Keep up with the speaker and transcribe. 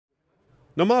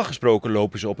Normaal gesproken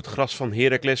lopen ze op het gras van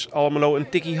Heracles Almelo een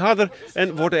tikkie harder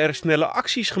en worden er snelle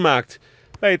acties gemaakt.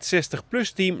 Bij het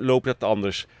 60-plus team loopt dat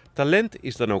anders. Talent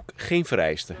is dan ook geen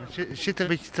vereiste. Zit er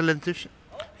een beetje talent tussen?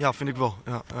 Ja, vind ik wel.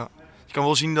 Ja. Je kan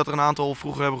wel zien dat er een aantal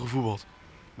vroeger hebben gevoetbald.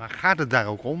 Maar gaat het daar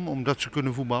ook om, omdat ze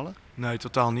kunnen voetballen? Nee,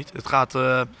 totaal niet. Het gaat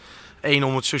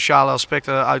om het sociale aspect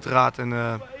uiteraard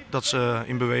en dat ze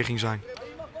in beweging zijn.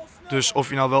 Dus of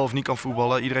je nou wel of niet kan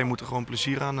voetballen, iedereen moet er gewoon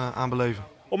plezier aan beleven.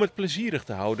 Om het plezierig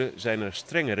te houden zijn er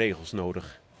strenge regels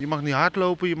nodig. Je mag niet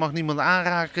hardlopen, je mag niemand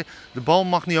aanraken, de bal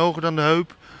mag niet hoger dan de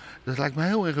heup. Dat lijkt me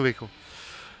heel ingewikkeld.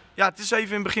 Ja, het is even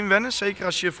in het begin wennen, zeker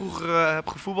als je vroeger hebt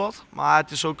gevoetbald. Maar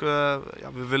het is ook,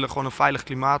 we willen gewoon een veilig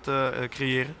klimaat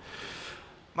creëren.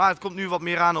 Maar het komt nu wat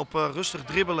meer aan op rustig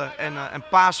dribbelen en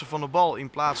pasen van de bal in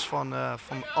plaats van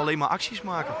alleen maar acties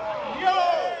maken.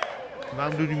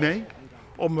 Waarom doe je mee?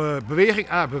 Om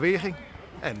beweging.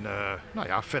 En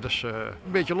verder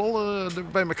een beetje lol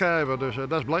bij elkaar hebben, dus dat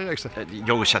is het belangrijkste. Die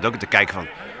jongens zaten ook te kijken van,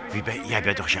 jij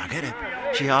bent toch Jacques Herp?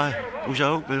 Ik zei, ja,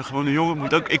 hoezo? Ik ben gewoon een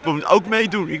jongen, ik moet ook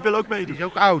meedoen, ik wil ook meedoen. Die is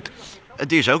ook oud.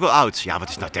 Die is ook wel oud. Ja, wat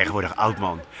is nou tegenwoordig oud,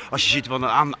 man? Als je ziet wat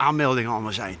de aanmeldingen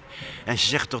allemaal zijn. En ze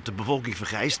zeggen toch de bevolking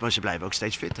vergrijst, maar ze blijven ook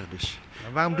steeds fitter. Dus.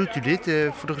 Maar waarom doet u dit?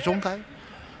 Voor de gezondheid?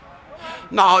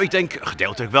 Nou, ik denk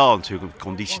gedeeltelijk wel natuurlijk om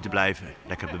conditie te blijven,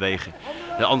 lekker bewegen.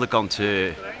 Aan de andere kant,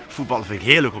 voetballen vind ik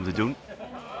heerlijk om te doen.